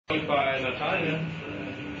By Natalia,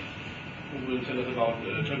 who will tell us about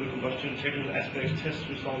turbo combustion, technical aspects, test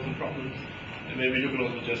results and problems. And maybe you can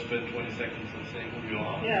also just spend 20 seconds on saying who you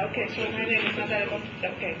are. Yeah, okay, so my name is Natalia.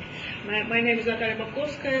 Okay. My name is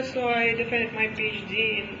Natalia1, so I defended my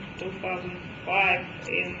PhD in 2005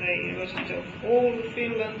 in the University of Oulu,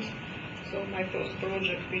 Finland. So my first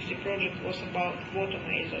project, PhD project, was about water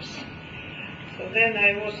masers. So then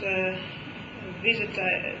I was a visitor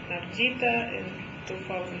at Nardita in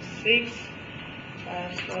 2006.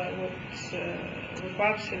 So I worked with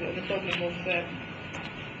bugs in the problem of the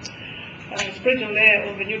spreading layer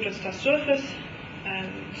of the neutron star surface,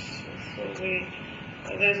 and so the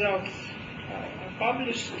results are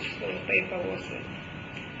published. So the paper was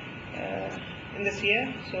in this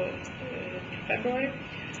year, so February.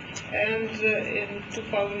 And in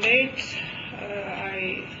 2008,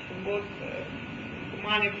 I got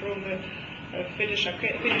money from the Finnish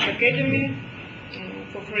Academy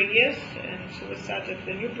for 3 years, and so we started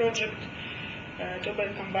the new project,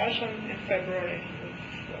 turbo combustion, in February with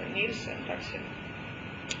Niels and Taksim.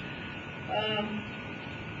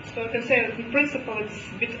 So I can say that in principle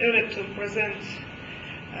it's a bit early to present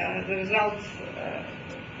the results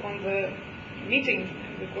on the meeting,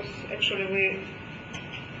 because actually we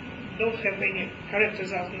don't have any correct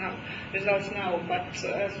results now. But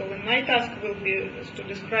so my task will be to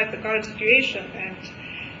describe the current situation, and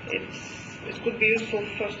it could be useful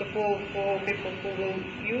first of all for people who will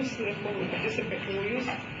participate, who will use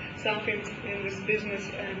something in this business,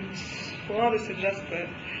 and for others it's just a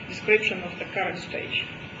description of the current stage.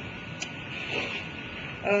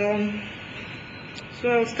 So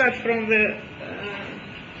I'll start from the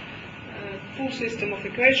full system of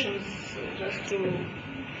equations, just to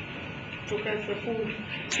have a full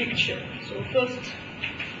picture. So first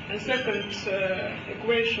and second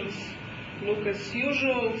equations look as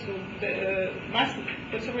usual, so the mass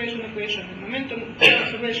conservation equation and momentum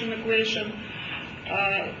conservation equation,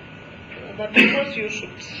 but of course you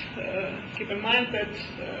should keep in mind that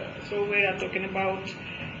so we are talking about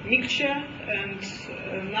mixture, and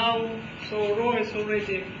now so rho is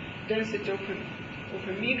already density of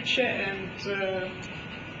a mixture, and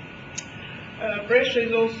pressure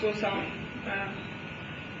is also some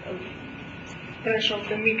pressure of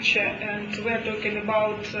the mixture, and we are talking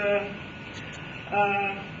about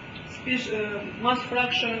mass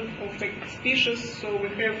fraction of a species. So we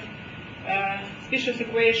have species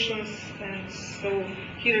equations, and so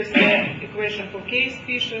here is the equation for K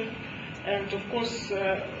species, and of course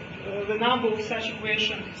the number of such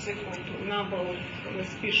equations is equal to the number of the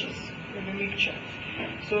species in the mixture.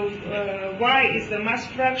 So Y is the mass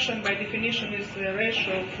fraction. By definition is the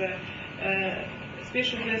ratio of the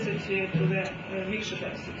species density to the mixture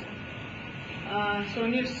density. So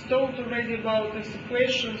Niels talked already about this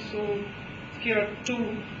equation. So here are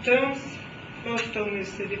two terms. First term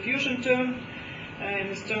is the diffusion term. In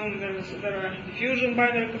this term there are diffusion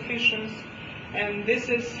binary coefficients, and this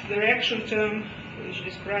is the reaction term, which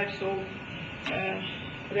describes all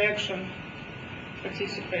reaction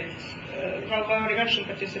participates, how our reaction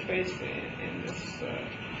participates in this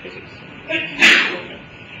physics.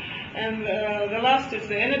 And the last is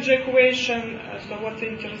the energy equation. So what's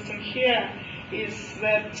interesting here is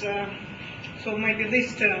that, so maybe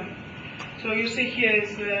this term. So you see here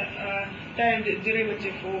is the time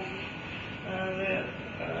derivative of the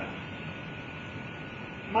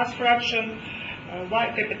mass fraction,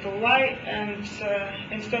 y, capital Y, and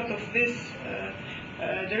instead of this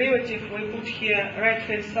derivative, we put here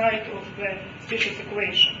right-hand side of the species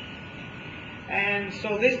equation. And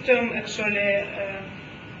so this term actually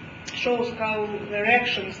shows how the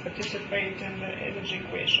reactions participate in the energy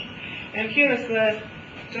equation. And here is the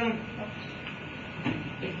term.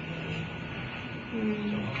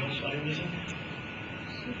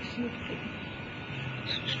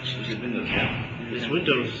 It's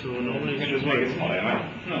Windows, so normally you just make it smaller,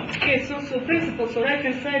 right? No. Okay, so principle, so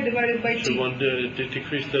right-hand side divided by t. Do you want to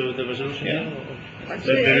decrease the resolution? Yeah.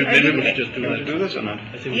 Maybe we should just do Can I that. do this or not?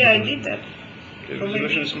 I think Yeah, I did that. The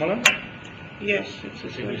resolution is smaller? Yes, it's I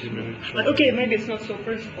think we should maybe but okay, maybe it's not so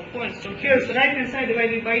principal point. So here's the right-hand side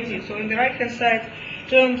divided by t. So in the right-hand side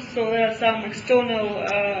terms, so there are some external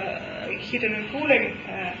heating and cooling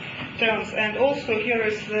terms, and also here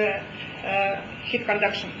is the heat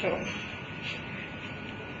conduction term.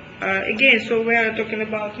 Again, so we are talking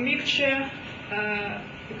about mixture.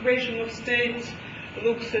 Equation of state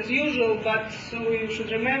looks as usual, but so you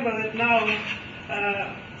should remember that now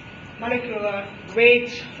molecular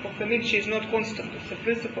weight of the mixture is not constant. It's a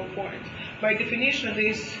principal point. By definition,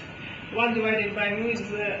 this 1 divided by mu is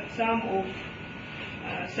the sum of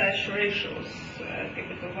such ratios.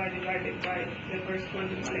 capital Y divided by the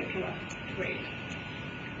corresponding molecular weight.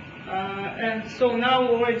 And so now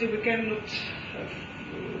already we cannot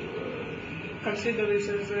consider this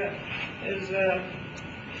as a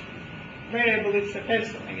variable. It's a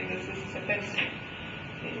pencil. I mean, this is a pencil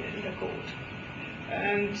in the code.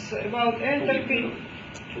 And about enthalpy.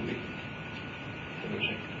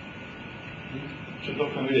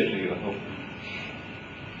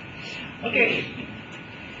 Okay.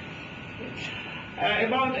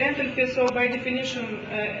 About enthalpy, so by definition,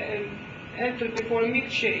 enthalpy for a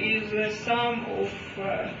mixture is the sum of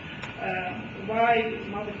Y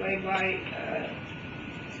multiplied by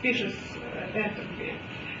species enthalpy.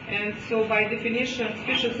 And so by definition,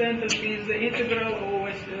 species enthalpy is the integral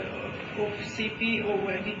of Cp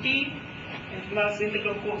over dt and plus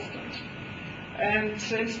integral constant. And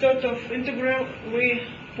instead of integral, we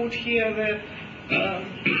put here the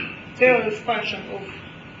Taylor expansion of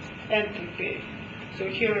enthalpy. So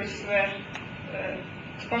here is the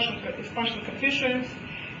expansion coefficients,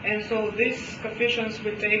 and so these coefficients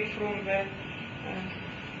we take from the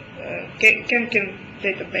Kenkin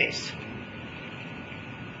database.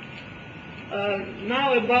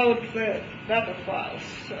 Now about the data files.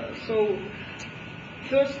 So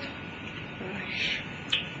first,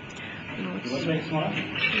 You want to make it smaller?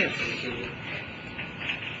 yes.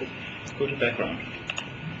 Go to background.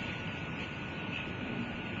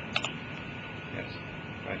 Yes.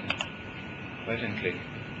 Right hand click.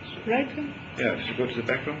 Right hand? Yeah, if you go to the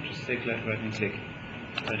background, just take right hand click.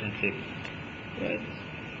 Right hand click. Right.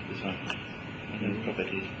 This one. And then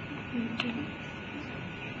properties.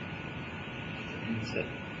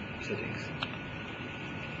 Settings.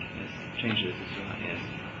 Yes. Change this as well. Yes.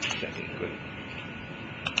 Exactly. Good.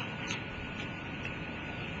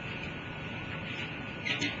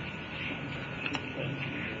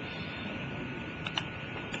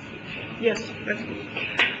 Yes, that's good.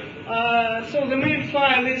 So the main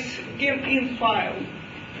file is gem-in file.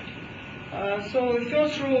 So the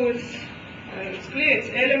first rule is it's clear, it's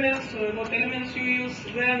elements, what elements you use,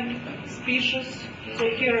 then species. So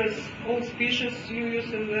here is all species you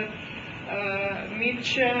use in the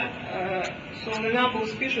mixture. So the number of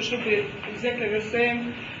species should be exactly the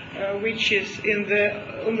same, which is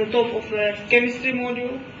on the top of the chemistry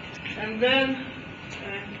module. And then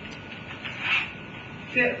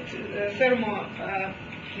thermo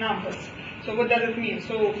numbers. So what does it mean?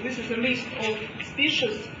 So this is a list of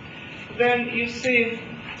species. Then you see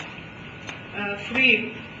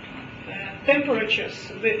three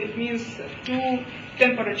temperatures. It means two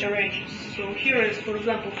temperature ranges. So here is, for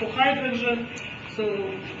example, for hydrogen.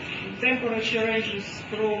 So temperature ranges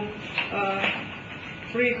from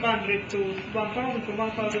 300 to 1,000, from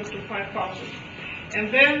 1,000 to 5,000.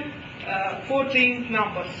 And then 14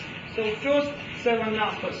 numbers. So first 7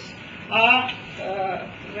 numbers are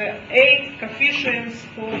the 8 coefficients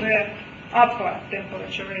for the upper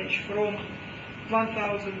temperature range from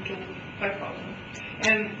 1,000 to 5,000.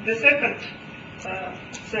 And the second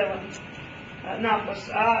 7 numbers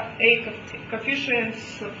are 8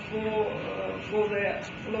 coefficients for the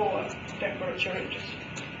lower temperature ranges.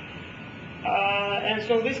 And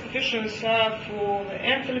so these coefficients are for the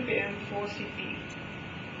enthalpy and for Cp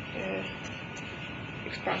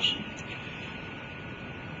expansion.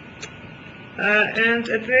 And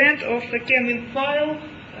at the end of the chem-in file,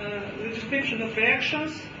 the description of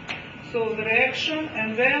reactions. So the reaction,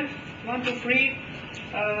 and then 1, 2, 3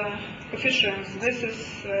 coefficients. This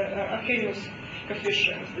is Arrhenius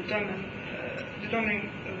coefficients determining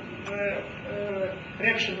the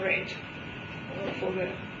reaction rate for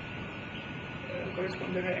the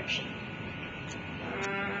corresponding reaction.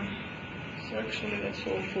 So actually that's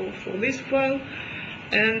all for this file.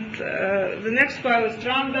 And the next file is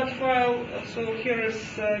drum.file. So here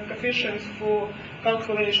is coefficients for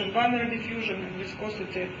calculation binary diffusion and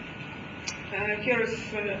viscosity. Here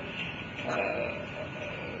is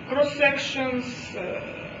cross sections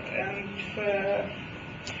and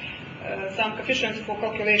some coefficients for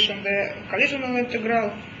calculation the collisional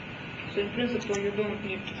integral. So in principle you don't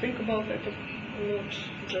need to think about that a lot.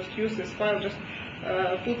 Just use this file. Just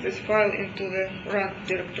put this file into the run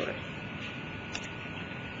directory.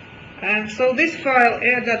 And so this file,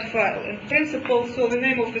 air.file, in principle, so the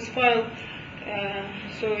name of this file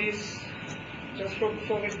so is just for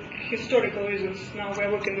the historical reasons. Now we're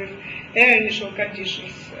working with air initial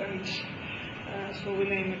conditions, and so we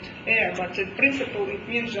name it air, but in principle it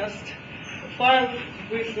means just a file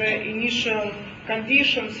with the initial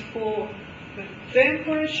conditions for the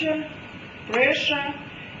temperature, pressure,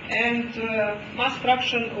 and mass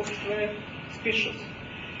fraction of the species.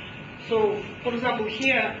 So, for example,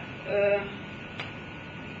 here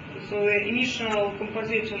So the initial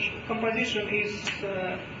composition is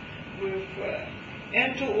with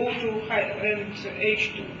N2O2 and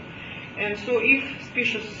H2. And so if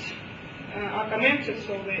species are commented,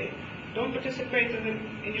 so they don't participate in the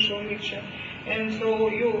initial mixture. And so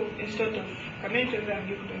you, instead of commenting them,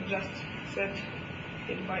 you can just set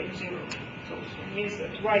it by 0. So it means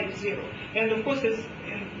that y is 0. And of course it's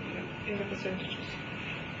in the percentages.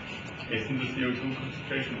 Isn't the CO2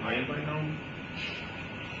 concentration higher by now?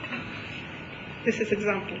 This is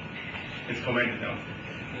example. It's commented now.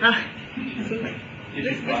 So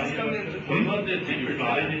this is commented. What about the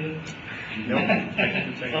temperature? No, I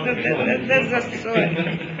didn't say That's just so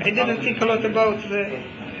I didn't think a lot about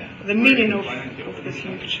the meaning of this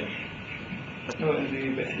mixture. No, in the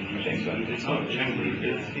chamber, it's not chamber,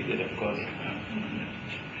 it's heated, of course.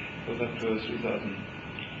 Goes up to 3000.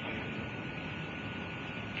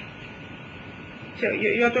 So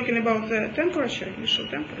you are talking about the temperature, initial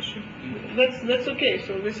temperature. That's okay.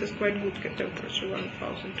 So this is quite good temperature,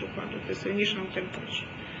 1,200. This is initial temperature.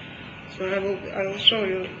 So I will show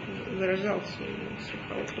you the results. So you will see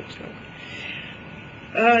how it looks like.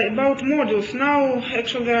 About modules. Now,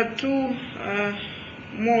 actually, there are two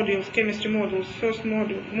modules, chemistry modules. First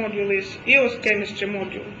module is EOS chemistry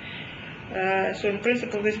module. So in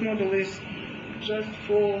principle, this module is just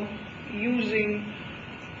for using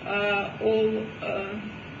all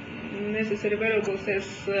necessary variables as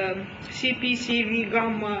CP, CV,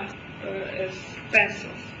 gamma as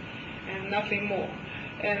pencils and nothing more.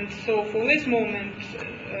 And so for this moment,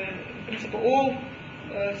 in principle, all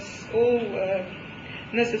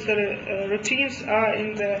necessary routines are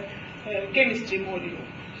in the chemistry module.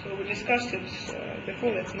 So we discussed it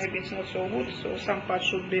before that maybe it's not so good, so some parts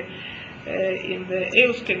should be in the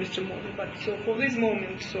EOS chemistry module. But so for this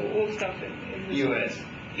moment, so all stuff in this EOS.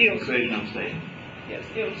 EOS. Equation of state. Yes,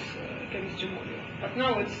 EOS chemistry module. But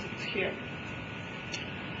now it's here.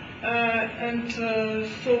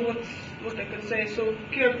 So what I can say, so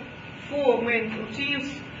here 4 main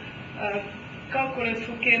routines. Calculate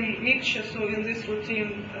for chem mixture, so in this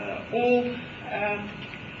routine all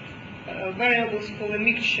variables for the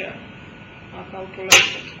mixture are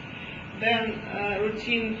calculated. Then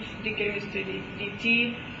routine dechemistry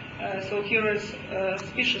dt, so here is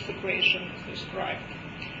species equation described.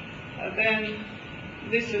 Then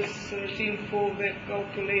this is routine for the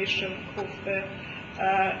calculation of the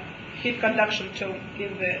heat conduction term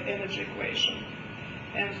in the energy equation.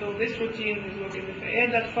 And so this routine is looking at the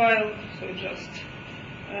ADAT file, so just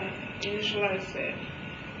initialize the,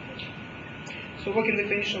 so working with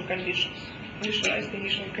the initial conditions, initialize the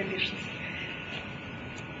initial conditions.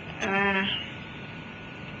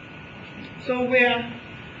 So we are,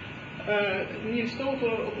 Nils talked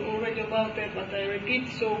already about that, but I repeat,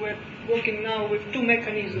 so we're working now with 2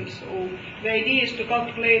 mechanisms. So the idea is to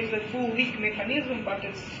calculate the full leak mechanism, but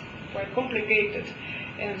it's quite complicated.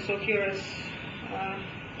 And so here is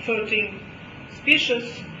 13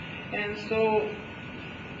 species, and so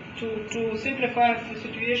to simplify the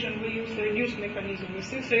situation, we use the reduced mechanism with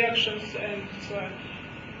 6 reactions and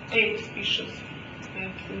 8 species.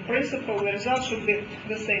 And in principle, the results should be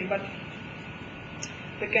the same, but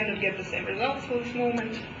we cannot get the same results for this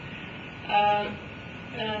moment.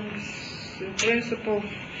 And in principle,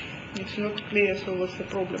 it's not clear, so what's the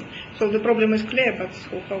problem? So the problem is clear, but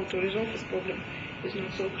how to resolve this problem is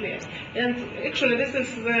not so clear. And actually, this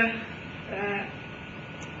is the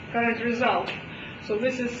current result. So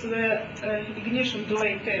this is the ignition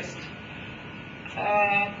delay test.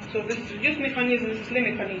 So this is reduced mechanism, this is slew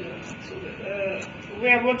mechanism. So we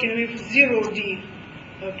are working with 0D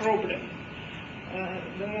problem,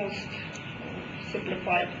 the most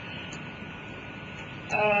simplified.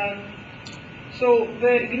 So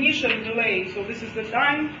the ignition delay, so this is the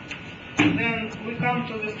time, then we come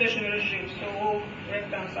to the stationary regime. So all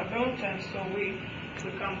reactants are burnt, and so we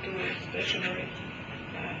come to the stationary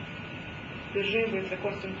regime with the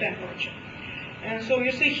constant temperature. And so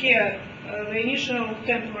you see here the initial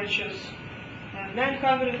temperatures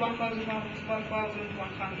 900, 1,000,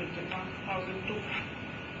 1,100, and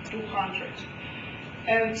 1,200.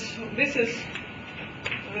 And this is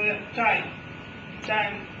the time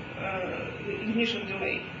ignition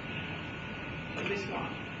delay, this one.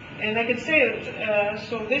 And I can say that,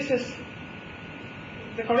 so this is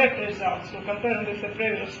the correct result, so comparing with the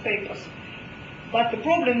previous papers. But the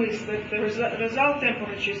problem is that the result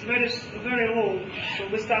temperature is very low. So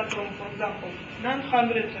we start from, for example,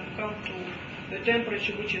 900 and come to the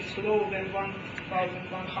temperature which is lower than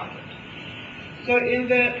 1,100. So in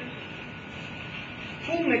the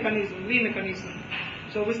full mechanism, V mechanism,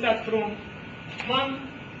 so we start from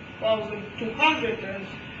 1,200 and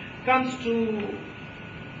comes to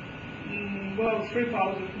well,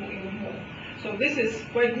 3,000 even more. So this is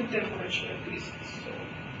quite good temperature at least. So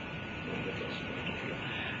from the first point of view.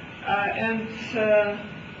 And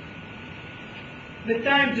the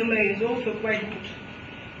time delay is also quite good.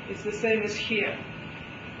 It's the same as here.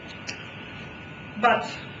 But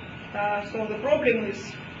so the problem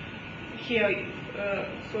is here.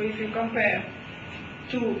 So if you compare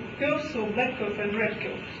two curves, so black curve and red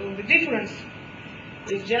curve, so the difference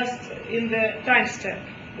is just in the time step.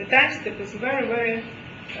 The time step is very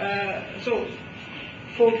so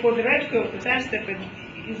for the red curve, the time step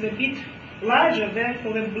is a bit larger than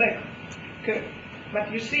for the black curve.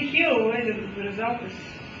 But you see here already the result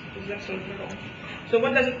is absolutely wrong. So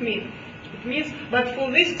what does it mean? It means, but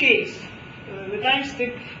for this case, the time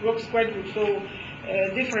step works quite good. So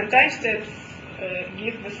different time steps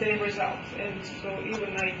give the same results. And so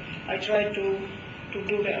even I try to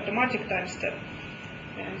do the automatic time step.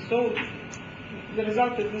 And so the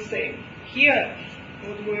result is the same. Here,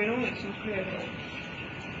 what's going on, it's not clear at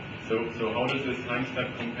all. So how does this time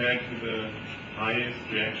step compare to the highest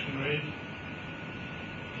reaction rate?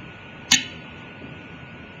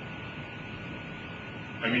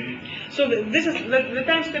 I mean, so this is the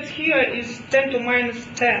time steps here is 10 to minus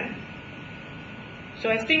 10. So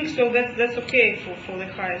I think so that's okay for the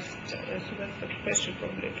highest. So that's the question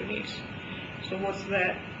probably to need. So what's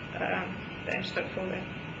the time step for the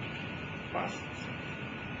fast?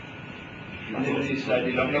 And then the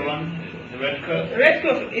slightly longer one, the red curve? The red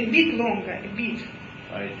curve a bit longer, a bit.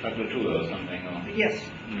 By factor 2 or something, or? Yes,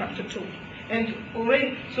 factor 2. And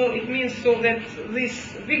already, so it means so that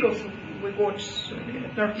these wiggles we got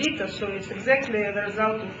per theta, so it's exactly the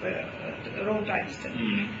result of a wrong time step.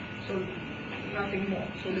 So nothing more.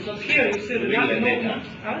 So because here you see the wiggle at late no, times.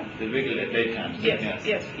 huh? The wiggle at late times.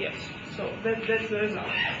 Yes. So that's the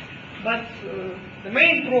result. But the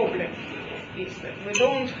main problem is that we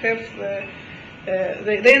don't have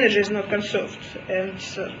the energy is not conserved, and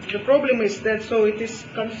the problem is that so it is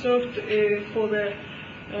conserved for the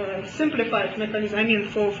simplified mechanism. I mean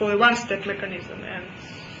for a one-step mechanism, and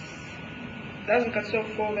doesn't conserve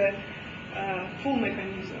for the full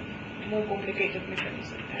mechanism, more complicated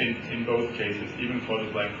mechanism. in both cases, even for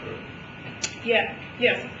the black curve. Yeah.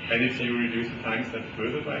 Yes. And if you reduce the time step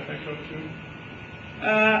further by a factor of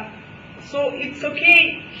 2? So it's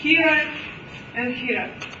okay here and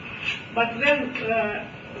here, but then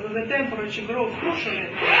the temperature grows crucially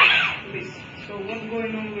this. So what's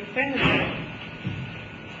going on with energy?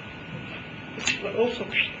 It's also,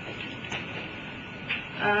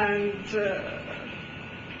 and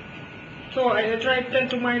so I tried 10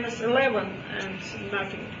 to minus 11 and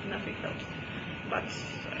nothing helps. But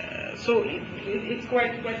so it's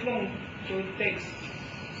quite long. So it takes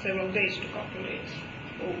several days to calculate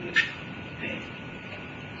all this.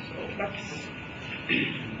 So,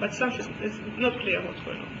 but something it's not clear what's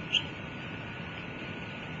going on.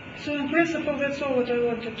 So in principle, that's all what I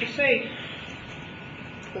wanted to say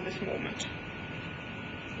for this moment.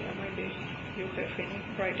 Yeah, maybe you have any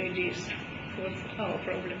bright ideas. What's our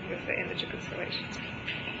problem with the energy conservation?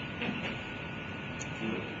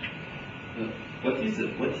 What is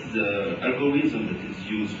the algorithm that is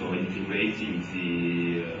used for integrating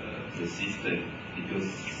the system? Because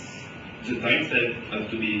the time step has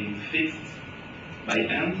to be fixed by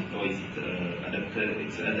hand, or is it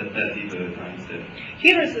adaptive time step?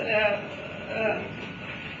 Here is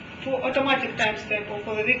for automatic time step or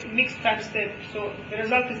for the mixed time step, so the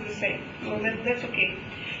result is the same. So that's okay.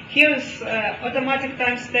 Here is automatic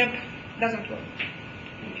time step doesn't work.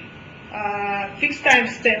 Fixed time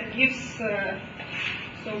step gives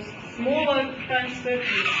so smaller time step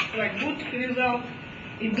is quite good result.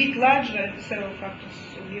 A bit larger several factors,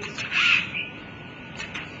 so gives.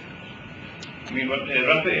 I mean, what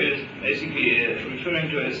Raphael is basically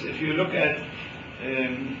referring to is if you look at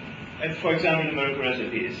for example, numerical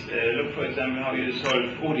recipes, look, for example, how you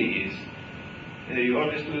solve ODEs. You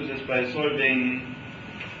always do this by solving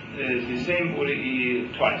the same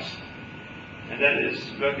ODE twice. And that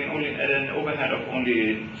is working only at an overhead of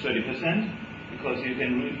only 30%, because you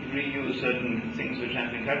can reuse certain things which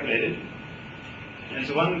have been calculated. And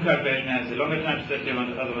so one calculation has a longer time step, the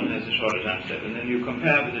other one has a shorter time step. And then you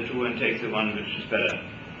compare with the two and take the one which is better.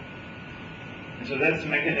 And so that's the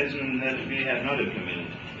mechanism that we have not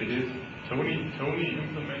implemented. Because Tony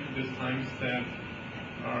implemented this time step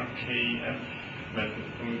RKF method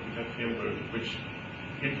from the framework, which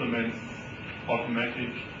implements automatic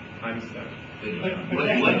time step. But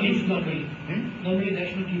that's not used normally. Normally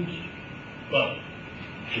that's not used. Well,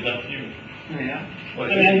 is that you? Yeah.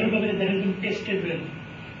 But I don't know whether that has been tested well.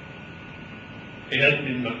 It hasn't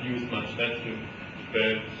been used much, that's true.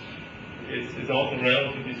 But it's also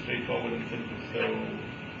relatively straightforward and simple. So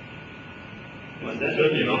Well, it's that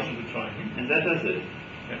certainly an does it. option to try. And that does it.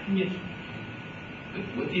 Yes. But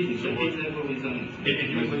what is the algorithm?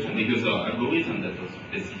 Because the algorithm that was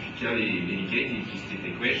specifically dedicated to state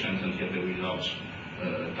equations, and you have very large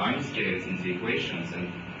time scales in the equations, and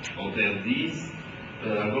are there these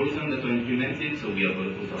algorithms that are implemented, so we have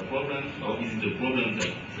other problems, or is it the problem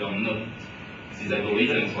that there are not these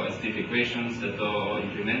algorithms for state equations that are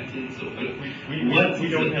implemented? So we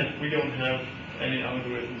don't have any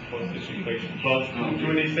algorithms for such equations. But to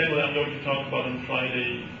an extent, what I'm going to talk about on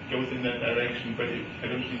Friday goes in that direction, but I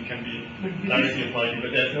don't think it can be directly applied.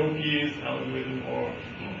 But there's no PS algorithm or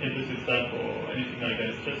implicit stuff or anything like that.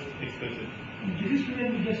 It's just explicit. This is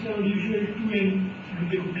when just our usual 2n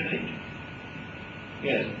ubiquity, right?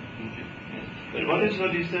 Yes. Yes. But what is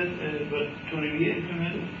what you said, what Tony V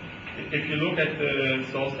implemented? If you look at the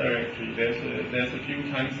source directory, there's a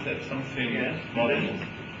few time steps, something modules,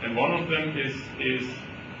 and one of them is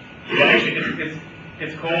well, actually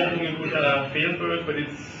it's called Fehlberg, but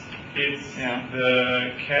it's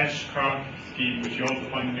the cache carve scheme, which you also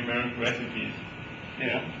find in numerical recipes.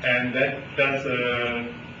 Yeah. And that does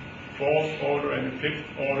a fourth order and a fifth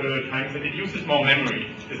order time step. It uses more memory.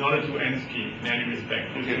 It's not a 2n scheme in any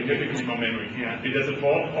respect. It's significantly more memory. Yeah. It does a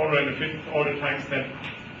fourth order and a fifth order time step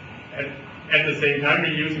at the same time,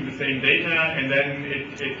 we're using the same data, and then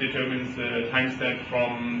it determines the time step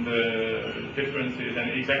from the differences,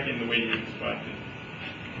 and exactly in the way you described it.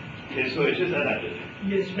 Okay, so it is adaptive.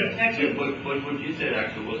 Yes, but actually, But what you said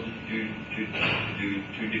actually was to do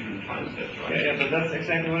two different time steps, right? Yeah, but that's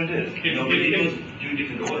exactly what it is. No, but it was two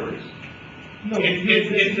different orders. no,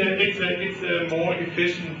 It's a more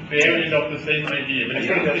efficient variant of the same idea. But I it's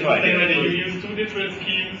think that's the right. same idea. You use two different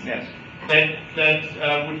schemes Yes.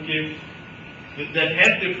 that would give that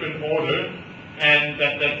have different order, and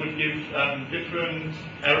that would give different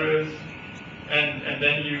errors, and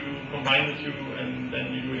then you combine the two, and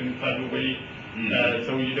then you do it in a clever way.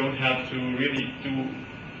 So you don't have to really do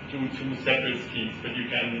two separate schemes, but you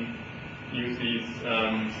can use these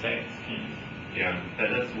stacked schemes. Yeah,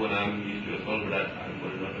 that's what I'm used to as well, but I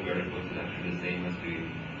was not aware it was actually the same as the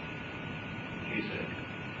you said.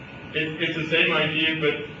 It's the same idea,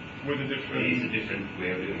 but with a It's a different. different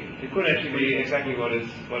way of doing it. It could actually be exactly what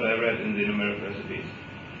I read in the numerical recipes.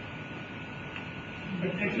 but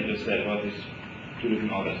What you actually, just said about these two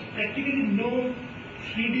different orders. practically no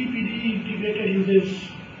 3D PD integrator uses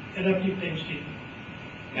adaptive time step.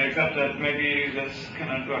 Yeah, except that maybe this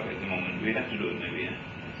cannot work at the moment. We have to do it maybe, yeah.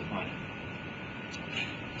 That's the point.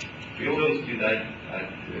 We always do that at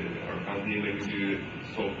our company when we do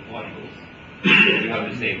solve quadruples. We have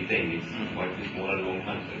the same thing, it's quite too small and long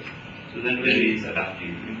time steps. So then really it's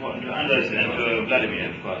adaptive. Important to understand to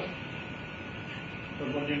Vladimir, of course.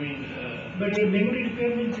 But what do you mean? But your memory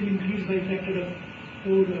requirements will increase by a factor of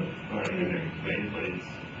 4. Or I can explain, but it's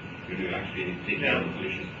you do actually take care of the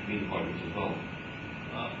collisions between quadruples as well.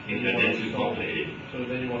 In the dense populated. So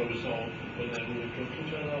then you want to resolve when they're moving close to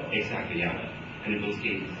each other? Or? Exactly, yeah. And in those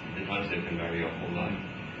cases, the time step can vary a whole lot.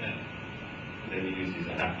 Yeah. Then we use these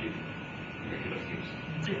adaptive regular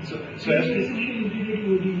schemes. So It's essentially integrating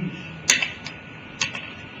ODEs.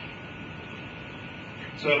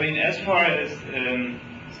 So I mean, as far as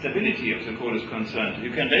stability of the code is concerned,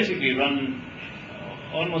 you can basically run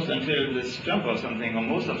almost until this jump or something, or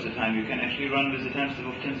most of the time, you can actually run with a time step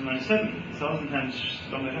of 10 to the minus 7, 1,000 times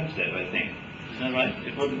longer time step, I think. Isn't that right?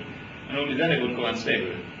 It wouldn't, and only then it would go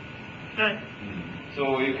unstable. Right.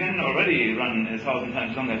 So you can already run 1,000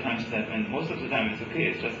 times longer time step, and most of the time it's okay.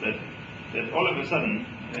 It's just that all of a sudden,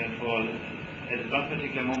 at one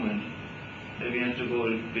particular moment, we have to go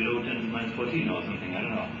below 10 to the minus 14 or something. I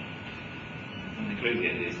don't know. Something crazy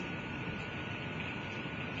at least.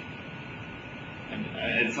 And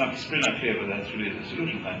it's still not clear whether that's really the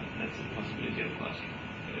solution, but that's a possibility, of course.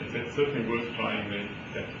 It's certainly worth trying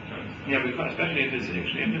that time. Yeah, because especially if it's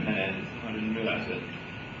actually implemented, I didn't realize it.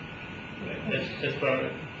 As far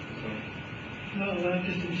as No, well,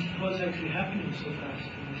 just what's actually happening so fast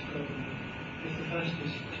in this problem. It's the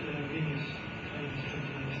fastest Venus time step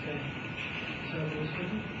in the sky. So what's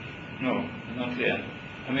happening? No, not clear.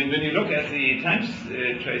 I mean, when you look at the time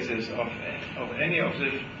traces of any of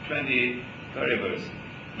the 20 variables,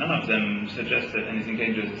 none of them suggest that anything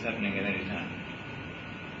dangerous is happening at any time.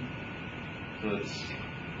 So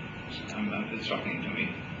it's shocking to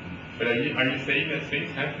me. But are you saying that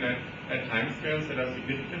things happen at timescales that are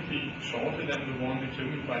significantly shorter than the one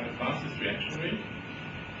determined by the fastest reaction rate?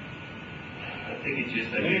 I think it's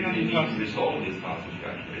just that Maybe you not need because- to resolve this fastest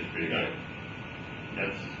factor is pretty good.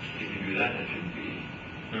 That's, if you do that, that should be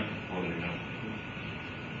more than enough.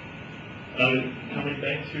 Now, coming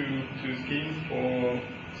back to schemes for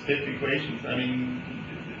step equations, I mean,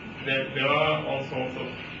 there are all sorts of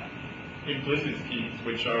implicit schemes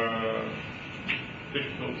which are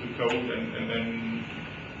difficult to code and then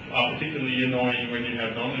are particularly annoying when you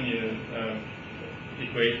have nonlinear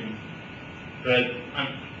equations. But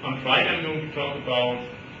on Friday I'm going to talk about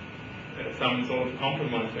some sort of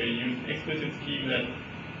compromise where you use an explicit scheme that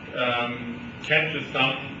captures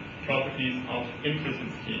some properties of implicit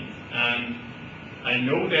schemes. And I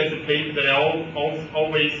know there's a paper that I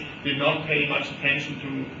always did not pay much attention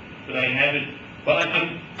to, but I have it. But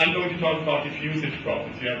I'm going to talk about diffusive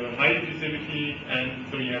problems. You have a high diffusivity, and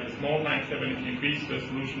so you have a small time step, and if you increase the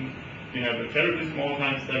solution, you have a terribly small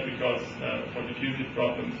time step because for diffusive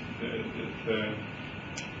problems, the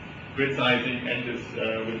grid sizing enters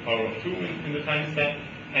with power of 2 in the time step,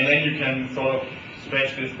 and then you can sort of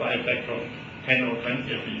stretch this by a factor of 10 or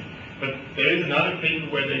 20 at least. But there is another paper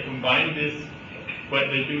where they combine this, where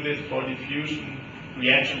they do this for diffusion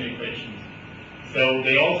reaction equations. So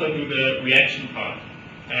they also do the reaction part,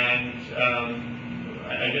 and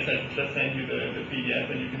I guess I should just send you the PDF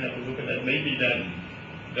and you can have a look at that. Maybe that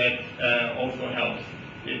also helps.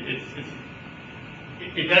 It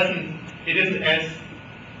isn't as,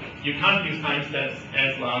 you can't use time steps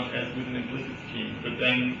as large as with an implicit scheme, but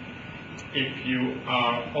then if you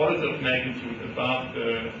are orders of magnitude above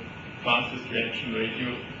the fastest reaction rate,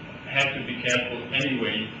 you have to be careful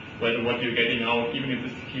anyway whether what you're getting out, even if the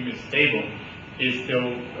scheme is stable, is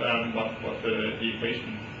still what the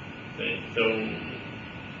equations say. So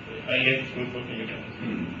I guess it's worth looking at that.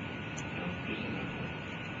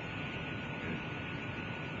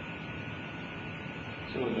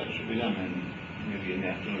 So that should be done, and maybe in the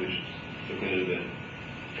afternoon we should look a little bit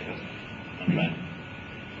on time.